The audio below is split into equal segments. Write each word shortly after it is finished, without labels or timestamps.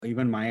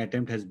even my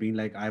attempt has been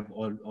like I've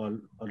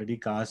already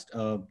cast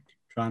a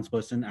trans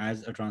person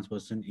as a trans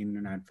person in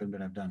an ad film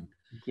that I've done,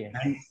 Yes.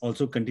 and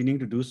also continuing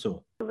to do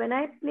so. When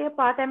I play a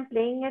part, I'm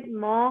playing it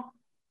more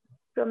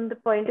from the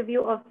point of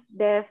view of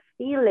their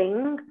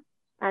feeling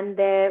and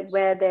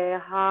where their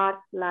heart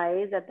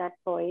lies at that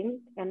point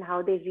and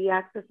how they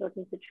react to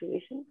certain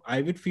situations.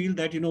 I would feel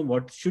that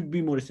what should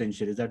be more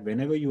essential is that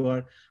whenever you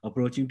are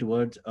approaching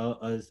towards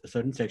a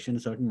certain section, a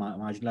certain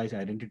marginalized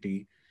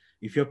identity,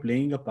 if you're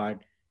playing a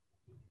part,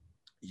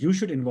 you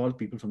should involve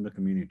people from the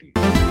community.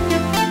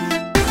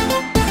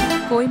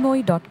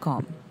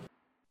 Koimoi.com.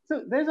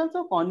 So there's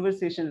also a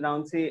conversation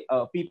around, say,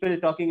 people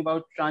talking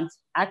about trans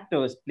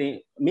actors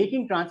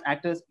making trans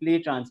actors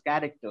play trans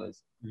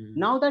characters.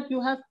 Now that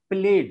you have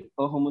played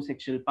a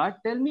homosexual part,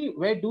 tell me,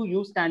 where do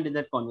you stand in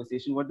that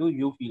conversation? What do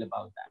you feel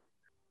about that?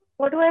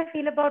 What do I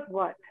feel about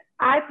what?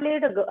 I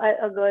played a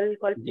girl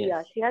called Priya.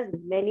 Yes. She has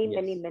many,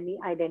 Yes. many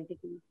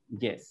identities.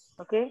 Yes.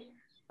 Okay.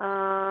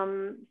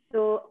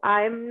 So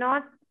I'm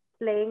not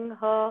playing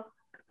her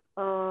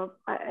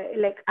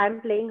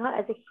I'm playing her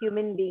as a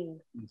human being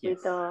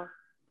with a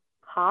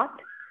heart,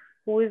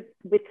 who is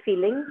with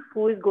feelings,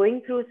 who is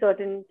going through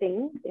certain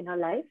things in her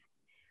life.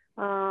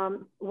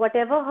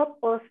 Whatever her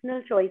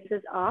personal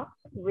choices are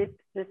with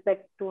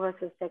respect to her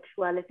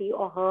sexuality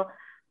or her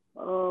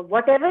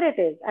whatever it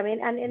is. I mean,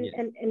 and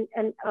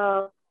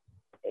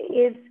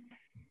is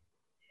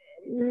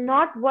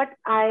not what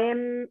I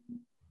am,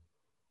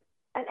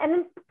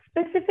 and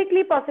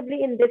specifically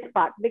possibly in this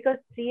part, because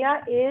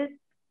Priya is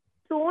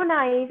so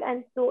nice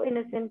and so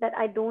innocent that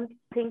I don't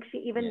think she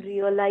even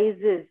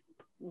realizes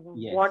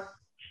what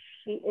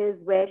she is,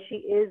 where she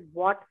is,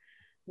 what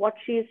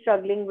she is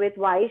struggling with,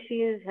 why she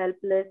is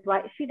helpless,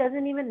 why she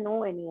doesn't even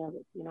know any of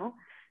it,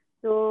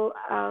 So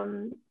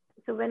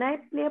so when I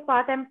play a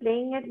part, I'm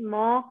playing it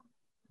more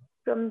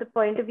from the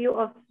point of view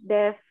of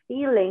their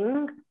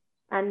feeling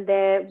and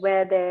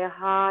where their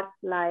heart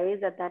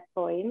lies at that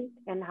point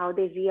and how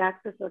they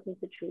react to certain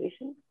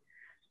situations.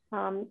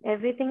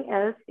 Everything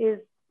else is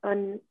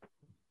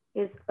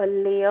a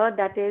layer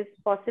that is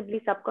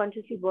possibly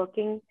subconsciously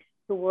working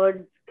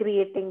towards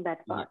creating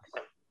that part.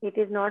 It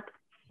is not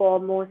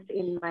foremost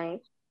in my,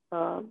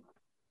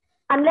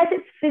 unless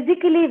it's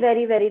physically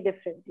very, very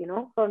different,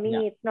 For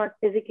me, it's not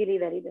physically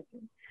very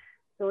different.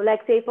 So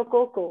like say for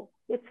Coco,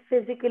 it's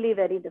physically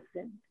very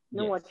different,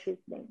 what she's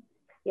saying.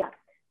 Yeah.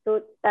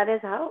 So that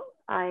is how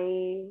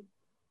that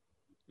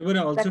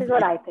is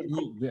what I think.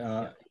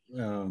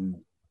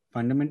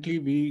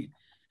 Fundamentally,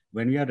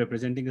 when we are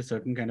representing a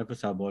certain kind of a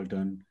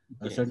subaltern,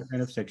 a certain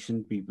kind of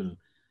section people,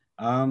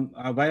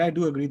 while I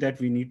do agree that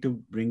we need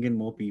to bring in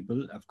more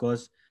people, of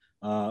course,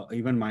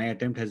 even my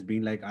attempt has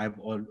been like I've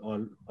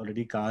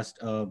already cast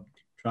a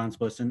trans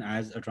person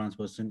as a trans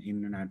person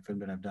in an ad film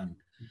that I've done,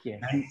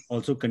 and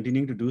also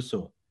continuing to do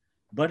so.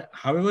 But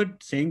however,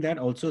 saying that,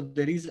 also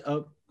there is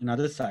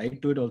another side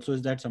to it. Also,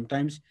 is that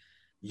sometimes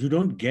you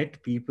don't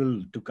get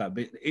people to cast.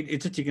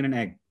 It's a chicken and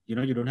egg. You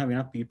don't have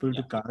enough people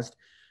to cast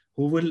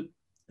who will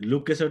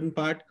look a certain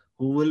part,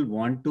 who will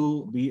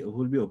be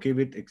okay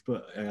with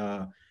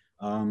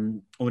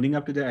owning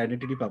up to their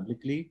identity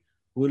publicly,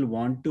 who will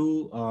want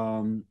to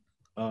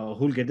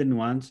who'll get the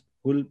nuance,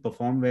 who'll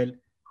perform well.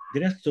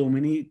 There are so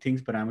many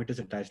things, parameters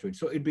attached to it.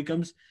 So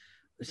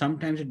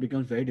sometimes it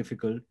becomes very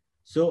difficult.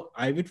 So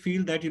I would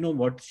feel that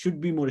what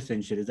should be more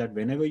essential is that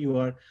whenever you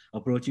are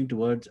approaching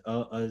towards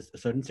a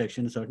certain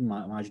section, a certain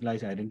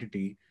marginalized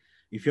identity,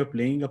 if you're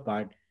playing a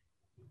part,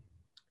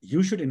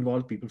 you should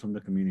involve people from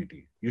the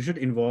community. You should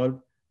involve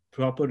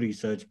proper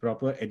research,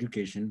 proper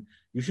education.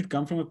 You should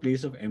come from a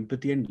place of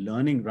empathy and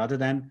learning rather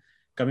than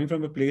coming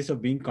from a place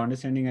of being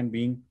condescending and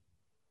being,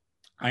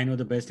 I know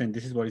the best and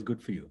this is what is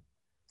good for you.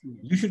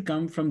 You should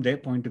come from their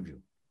point of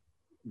view.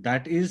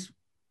 That is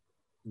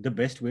the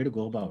best way to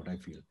go about, I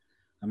feel.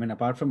 I mean,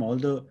 apart from all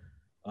the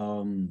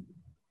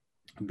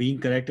being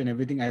correct and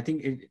everything, I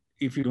think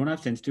if you don't have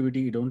sensitivity,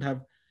 you don't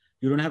have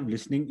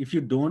listening, if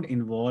you don't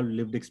involve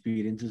lived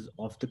experiences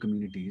of the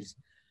communities,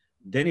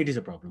 then it is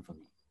a problem for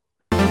me.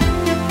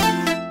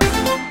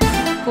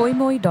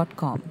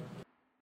 Koimoi.com